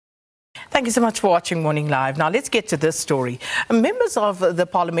Thank you so much for watching Morning Live. Now let's get to this story. Members of the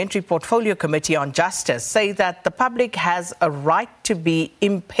Parliamentary Portfolio Committee on Justice say that the public has a right to be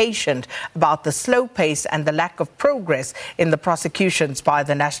impatient about the slow pace and the lack of progress in the prosecutions by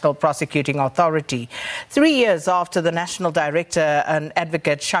the National Prosecuting Authority. 3 years after the National Director and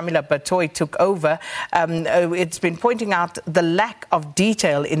Advocate Shamila Batohi took over, it's been pointing out the lack of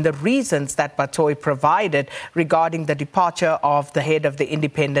detail in the reasons that Batohi provided regarding the departure of the head of the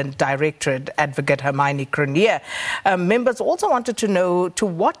Independent Directorate, Advocate Hermione Cronje. Members also wanted to know to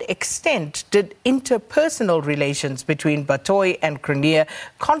what extent did interpersonal relations between Batohi and Cronje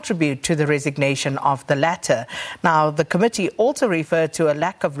contribute to the resignation of the latter. Now, the committee also referred to a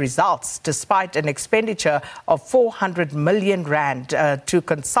lack of results despite an expenditure of 400 million rand to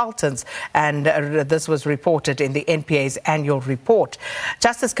consultants, and this was reported in the NPA's annual report.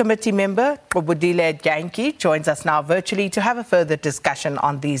 Justice Committee member Qubudile Dyantyi joins us now virtually to have a further discussion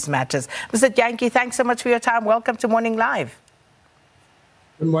on these matters. Mr. Dyantyi, thanks so much for your time. Welcome to Morning Live.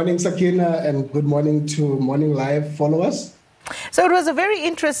 Good morning, Sakina, and good morning to Morning Live followers. So it was a very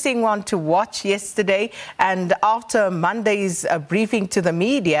interesting one to watch yesterday, and after Monday's briefing to the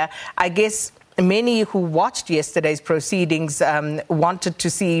media, I guess many who watched yesterday's proceedings wanted to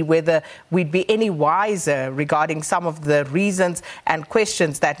see whether we'd be any wiser regarding some of the reasons and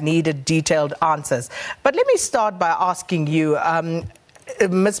questions that needed detailed answers. But let me start by asking you,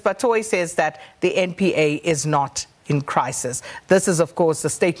 Ms. Batohi says that the NPA is not in crisis. This is, of course, the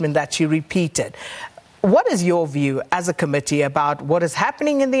statement that she repeated. What is your view as a committee about what is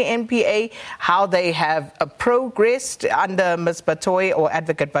happening in the NPA, how they have progressed under Ms. Batohi, or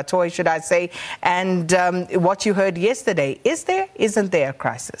Advocate Batohi, should I say, and what you heard yesterday? Is there, isn't there a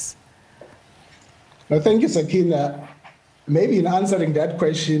crisis? Well, thank you, Sakina. Maybe in answering that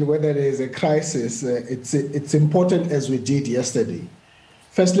question, whether there is a crisis, it's important, as we did yesterday.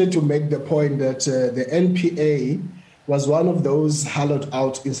 Firstly, to make the point that the NPA was one of those hollowed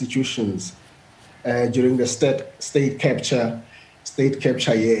out institutions during the state capture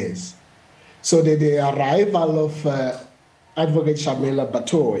years. So the arrival of Advocate Shamila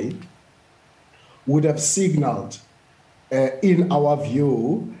Batohi would have signaled, in our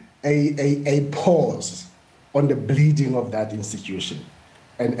view, a pause on the bleeding of that institution.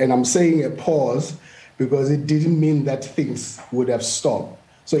 And I'm saying a pause because it didn't mean that things would have stopped.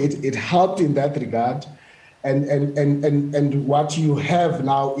 So it helped in that regard. And what you have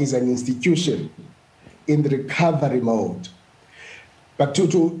now is an institution in recovery mode. But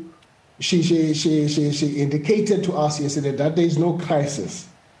she indicated to us yesterday that there is no crisis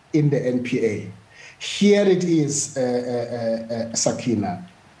in the NPA. Here it is, Sakina.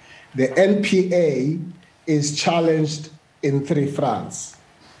 The NPA is challenged in three fronts.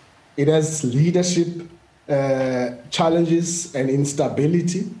 It has leadership challenges and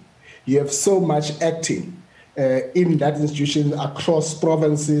instability. You have so much acting in that institution across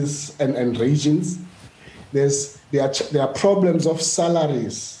provinces and regions. There are problems of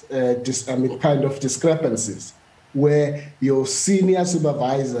salaries, kind of discrepancies, where your senior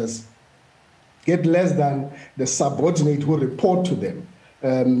supervisors get less than the subordinate who report to them,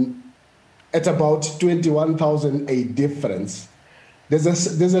 at about 21,000 a difference.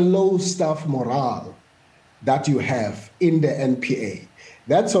 There's a low staff morale that you have in the NPA.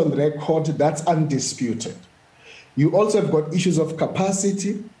 That's on record, that's undisputed. You also have got issues of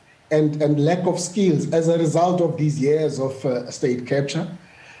capacity and lack of skills as a result of these years of state capture.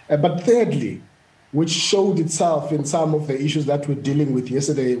 But thirdly, which showed itself in some of the issues that we're dealing with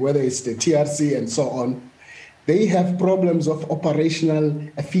yesterday, whether it's the TRC and so on, they have problems of operational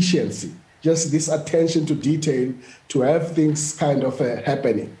efficiency, just this attention to detail to have things kind of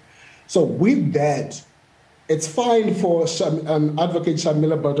happening. So with that, it's fine for Advocate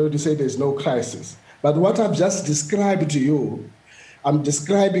Shamila Batohi to say there's no crisis. But what I've just described to you, I'm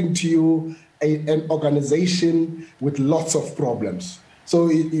describing to you an organization with lots of problems. So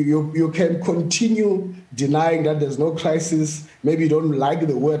you can continue denying that there's no crisis. Maybe you don't like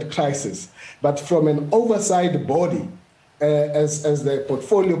the word crisis. But from an oversight body, as the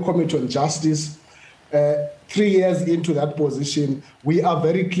Portfolio Committee on Justice, 3 years into that position, we are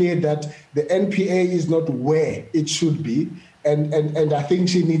very clear that the NPA is not where it should be. And I think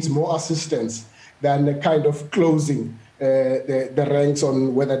she needs more assistance than the kind of closing the ranks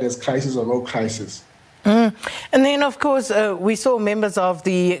on whether there's crisis or no crisis. And then, of course, we saw members of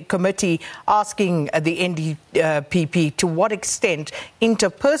the committee asking the NDPP to what extent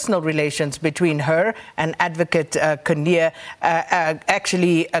interpersonal relations between her and Advocate Cronje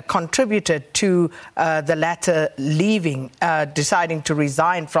actually contributed to the latter leaving, deciding to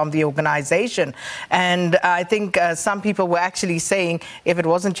resign from the organization. And I think some people were actually saying, if it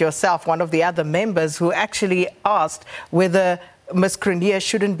wasn't yourself, one of the other members who actually asked whether Ms. Cronje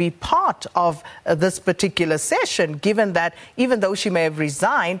shouldn't be part of this particular session, given that even though she may have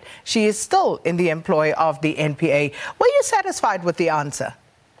resigned, she is still in the employ of the NPA. Were you satisfied with the answer?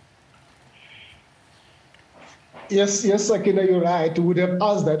 Yes, Sakina, you're right. We would have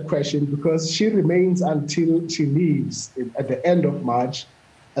asked that question because she remains until she leaves at the end of March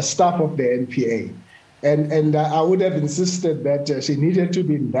a staff of the NPA. And I would have insisted that she needed to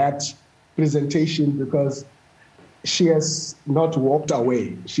be in that presentation because she has not walked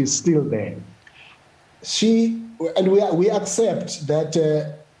away. She's still there. We accept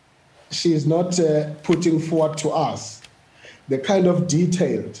that she is not putting forward to us the kind of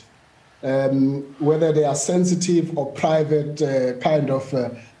detailed, whether they are sensitive or private kind of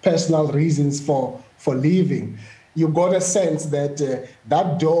personal reasons for leaving. You got a sense that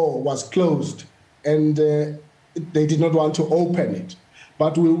that door was closed and they did not want to open it.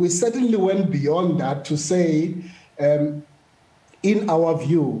 But we certainly went beyond that to say, in our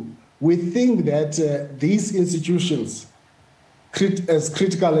view, we think that these institutions, as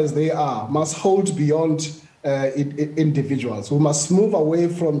critical as they are, must hold beyond individuals. We must move away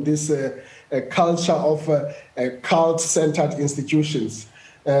from this culture of cult-centered institutions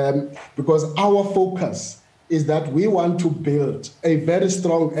because our focus is that we want to build a very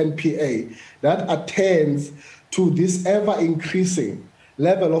strong NPA that attends to this ever-increasing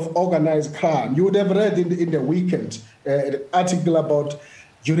level of organized crime. You would have read in the weekend an article about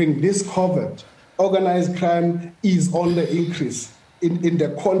during this COVID, organized crime is on the increase in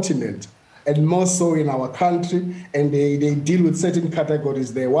the continent and more so in our country, and they deal with certain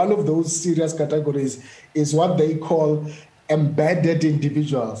categories there. One of those serious categories is what they call embedded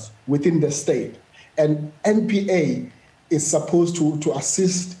individuals within the state. And NPA is supposed to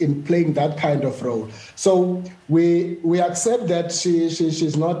assist in playing that kind of role. So we accept that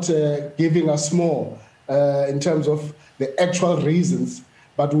she's not giving us more in terms of the actual reasons,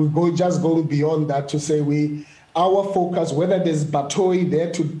 but we'll just going beyond that to say our focus, whether there's Batohi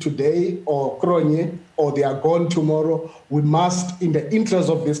there today or Cronje or they are gone tomorrow, we must, in the interest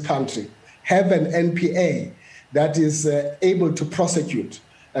of this country, have an NPA that is able to prosecute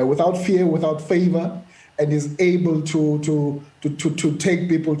without fear, without favor, and is able to take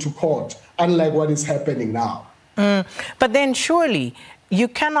people to court, unlike what is happening now. But then surely you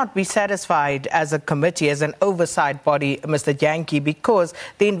cannot be satisfied as a committee, as an oversight body, Mr. Dyantyi, because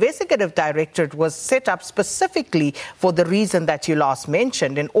the Investigative Directorate was set up specifically for the reason that you last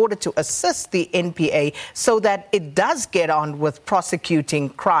mentioned, in order to assist the NPA so that it does get on with prosecuting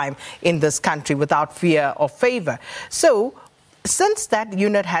crime in this country without fear or favor. So, since that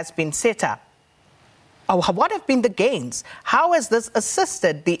unit has been set up, what have been the gains? How has this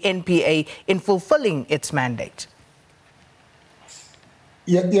assisted the NPA in fulfilling its mandate?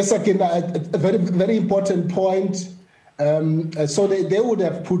 Yes, again, a very, very important point. So they would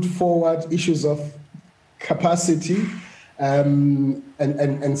have put forward issues of capacity and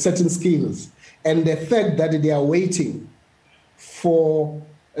certain skills. And the fact that they are waiting for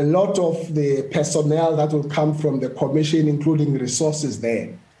a lot of the personnel that will come from the commission, including resources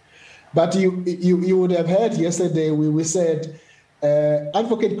there. But you would have heard yesterday we said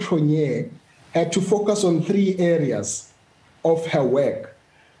Advocate Cronje had to focus on 3 areas of her work.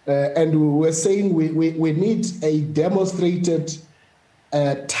 And we were saying we need a demonstrated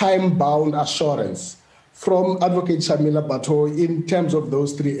time-bound assurance from Advocate Shamila Batohi in terms of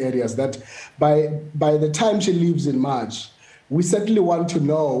those 3 areas, that by the time she leaves in March, we certainly want to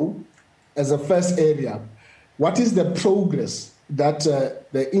know, as a first area, what is the progress that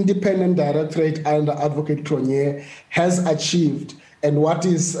the Independent Directorate under Advocate Cronje has achieved and what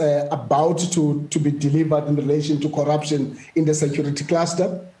is about to be delivered in relation to corruption in the security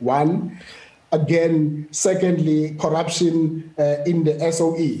cluster, 1. Again, secondly, corruption in the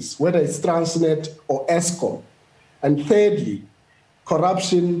SOEs, whether it's Transnet or ESCOM. And thirdly,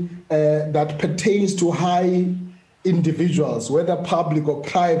 corruption that pertains to high individuals, whether public or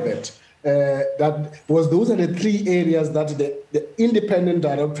private. Those are the 3 areas that the Independent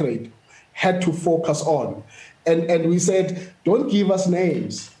Directorate had to focus on. And we said, don't give us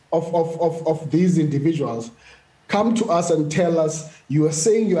names of these individuals. Come to us and tell us, you are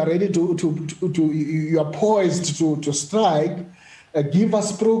saying you are ready you are poised to strike. give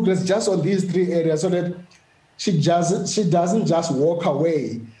us progress just on these 3 areas so that she doesn't just walk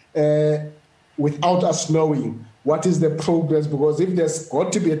away without us knowing what is the progress, because if there's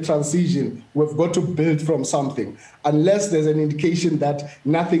got to be a transition, we've got to build from something, unless there's an indication that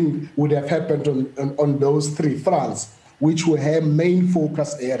nothing would have happened on those 3 fronts, which were her main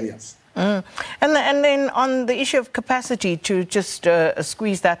focus areas. And then on the issue of capacity, to just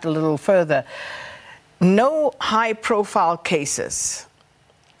squeeze that a little further, no high-profile cases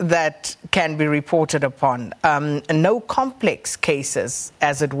that can be reported upon, no complex cases,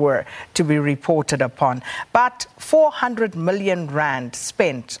 as it were, to be reported upon, but 400 million rand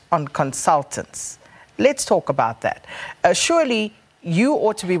spent on consultants. Let's talk about that. Surely you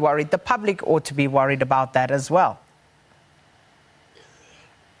ought to be worried, the public ought to be worried about that as well.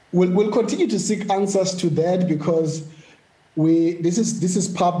 We'll continue to seek answers to that, because this is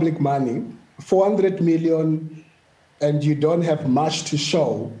public money, 400 million, and you don't have much to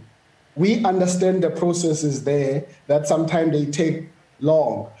show. We understand the process is there, that sometimes they take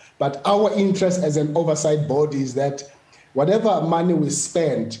long, but our interest as an oversight body is that whatever money we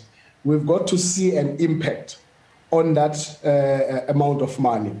spend, we've got to see an impact on that amount of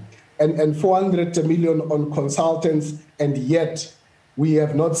money. And 400 million on consultants, and yet we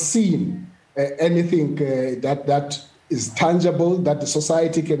have not seen anything that is tangible, that the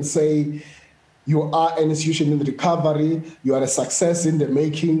society can say, you are an institution in recovery, you are a success in the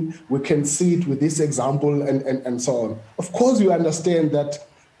making, we can see it with this example, and so on. Of course, we understand that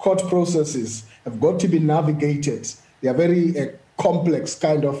court processes have got to be navigated. They are very complex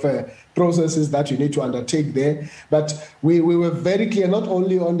kind of processes that you need to undertake there. But we were very clear, not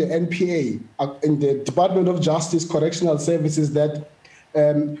only on the NPA, in the Department of Justice Correctional Services, that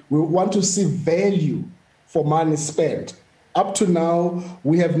we want to see value for money spent. Up to now,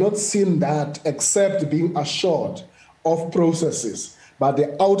 we have not seen that, except being assured of processes. But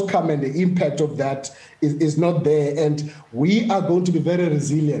the outcome and the impact of that is not there. And we are going to be very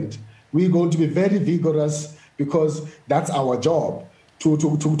resilient. We're going to be very vigorous, because that's our job,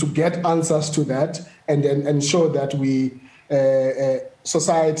 to get answers to that and ensure that we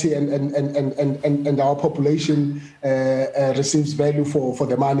society and our population receives value for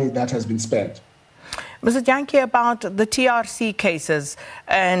the money that has been spent. Mr. Dyantyi, about the TRC cases,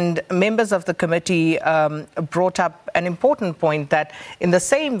 and members of the committee brought up an important point, that in the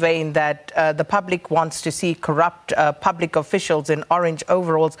same vein that the public wants to see corrupt public officials in orange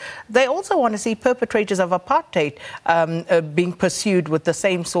overalls, they also want to see perpetrators of apartheid being pursued with the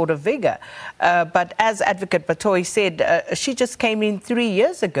same sort of vigor. But as Advocate Batohi said, she just came in 3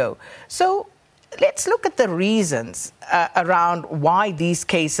 years ago. So let's look at the reasons around why these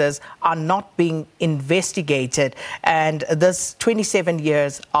cases are not being investigated. And this 27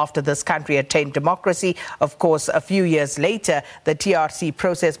 years after this country attained democracy, of course, a few years later, the TRC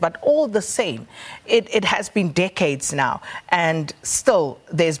process, but all the same, it has been decades now, and still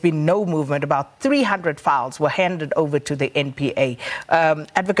there's been no movement. About 300 files were handed over to the NPA.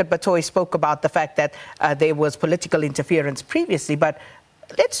 Advocate Batohi spoke about the fact that there was political interference previously, but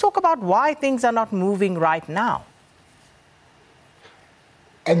let's talk about why things are not moving right now.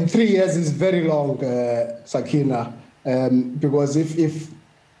 And 3 years is very long, Sakina, because if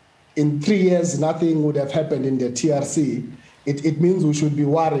in 3 years nothing would have happened in the TRC, it means we should be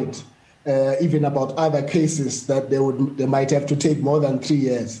worried even about other cases that they might have to take more than 3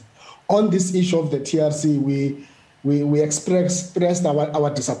 years. On this issue of the TRC, we expressed our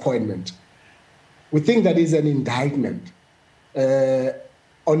disappointment. We think that is an indictment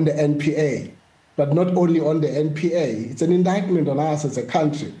on the NPA, but not only on the NPA. It's an indictment on us as a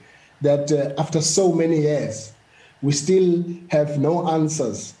country, that after so many years, we still have no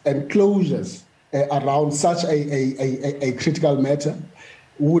answers and closures around such a critical matter.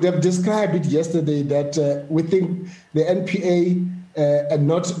 We would have described it yesterday that we think the NPA, and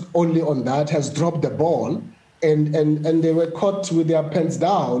not only on that, has dropped the ball, and they were caught with their pants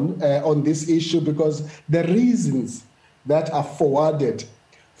down on this issue, because the reasons that are forwarded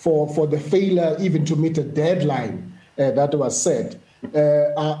for the failure even to meet a deadline that was set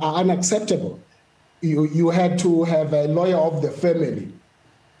are unacceptable. You had to have a lawyer of the family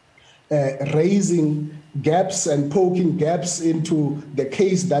raising gaps and poking gaps into the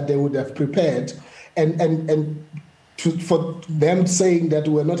case that they would have prepared, and for them saying that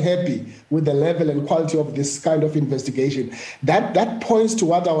we're not happy with the level and quality of this kind of investigation. That points to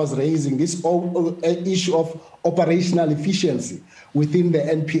what I was raising, this issue of operational efficiency within the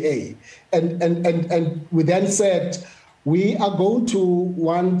NPA. And we then said, we are going to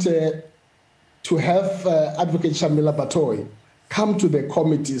want to have Advocate Shamila Batohi come to the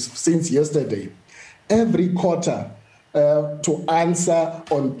committees since yesterday, every quarter, to answer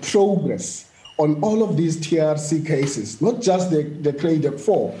on progress on all of these TRC cases, not just the Craddock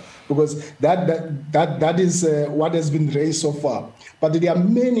 4, because that is what has been raised so far. But there are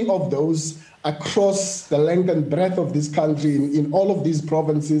many of those across the length and breadth of this country, in all of these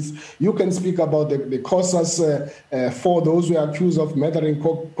provinces. You can speak about the COSAS for those who are accused of murdering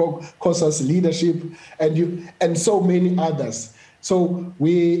COSAS leadership, and so many others. So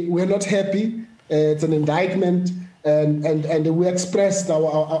we're not happy. It's an indictment, and we expressed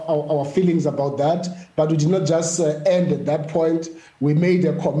our feelings about that, but we did not just end at that point. We made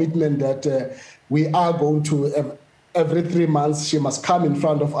a commitment that we are going to, every 3 months, she must come in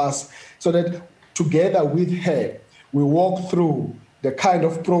front of us, so that together with her, we walk through the kind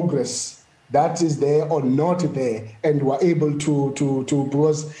of progress that is there or not there, and we're able to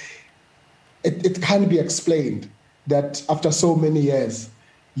because it can't be explained that after so many years,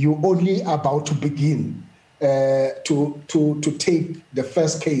 you're only about to begin to take the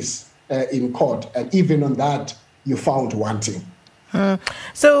first case in court, and even on that, you found wanting.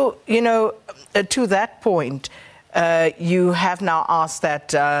 So, to that point, you have now asked that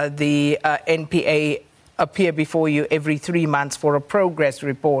the NPA appear before you every 3 months for a progress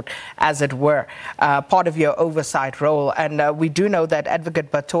report, as it were, part of your oversight role. And we do know that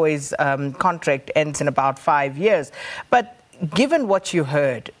Advocate Batohi's contract ends in about 5 years. But given what you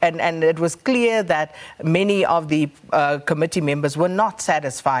heard, and it was clear that many of the committee members were not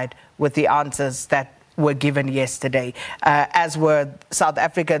satisfied with the answers that were given yesterday, as were South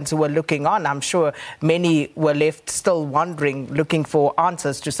Africans who were looking on. I'm sure many were left still wondering, looking for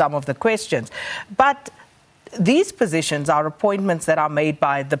answers to some of the questions. But these positions are appointments that are made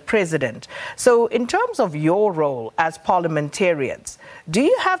by the president. So in terms of your role as parliamentarians, do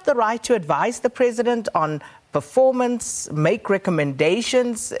you have the right to advise the president on performance, make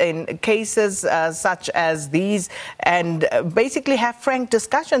recommendations in cases such as these, and basically have frank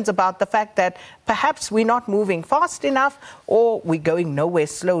discussions about the fact that perhaps we're not moving fast enough, or we're going nowhere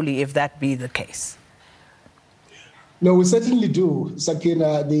slowly, if that be the case? No, we certainly do,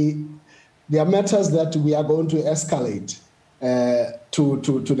 Sakina. There are matters that we are going to escalate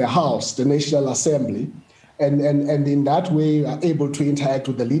to the House, the National Assembly, and in that way we are able to interact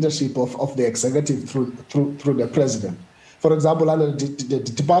with the leadership of the executive through the president. For example, under the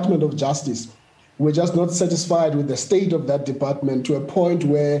Department of Justice, we're just not satisfied with the state of that department, to a point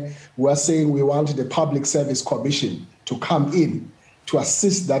where we're saying we want the Public Service Commission to come in to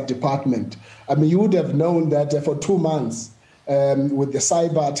assist that department. I mean, you would have known that for 2 months with the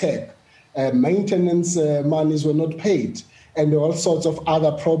cyber attack, maintenance monies were not paid, and there were all sorts of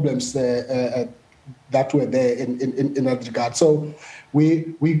other problems that were there in that regard. So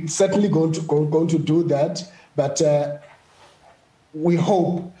we certainly going to do that, but we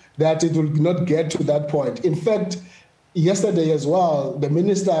hope that it will not get to that point. In fact, yesterday as well, the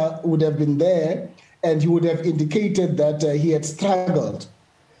minister would have been there, and he would have indicated that he had struggled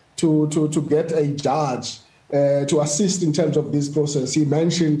to get a judge to assist in terms of this process. He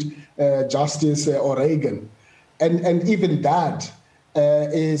mentioned Justice O'Regan, and even that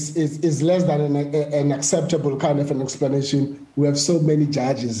is less than an acceptable kind of an explanation. We have so many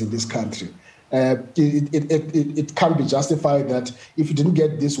judges in this country. It can't be justified that if you didn't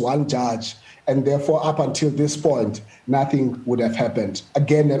get this one judge, and therefore up until this point, nothing would have happened.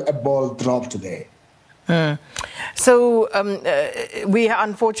 Again, a ball dropped there. So we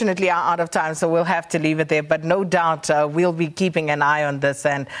unfortunately are out of time, so we'll have to leave it there. But no doubt we'll be keeping an eye on this,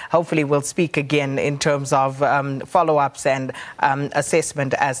 and hopefully we'll speak again in terms of follow-ups and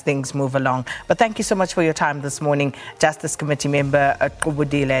assessment as things move along. But thank you so much for your time this morning, Justice Committee member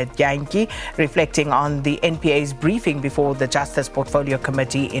Qubudile Dyantyi, reflecting on the NPA's briefing before the Justice Portfolio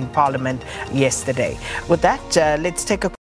Committee in Parliament yesterday. With that, let's take a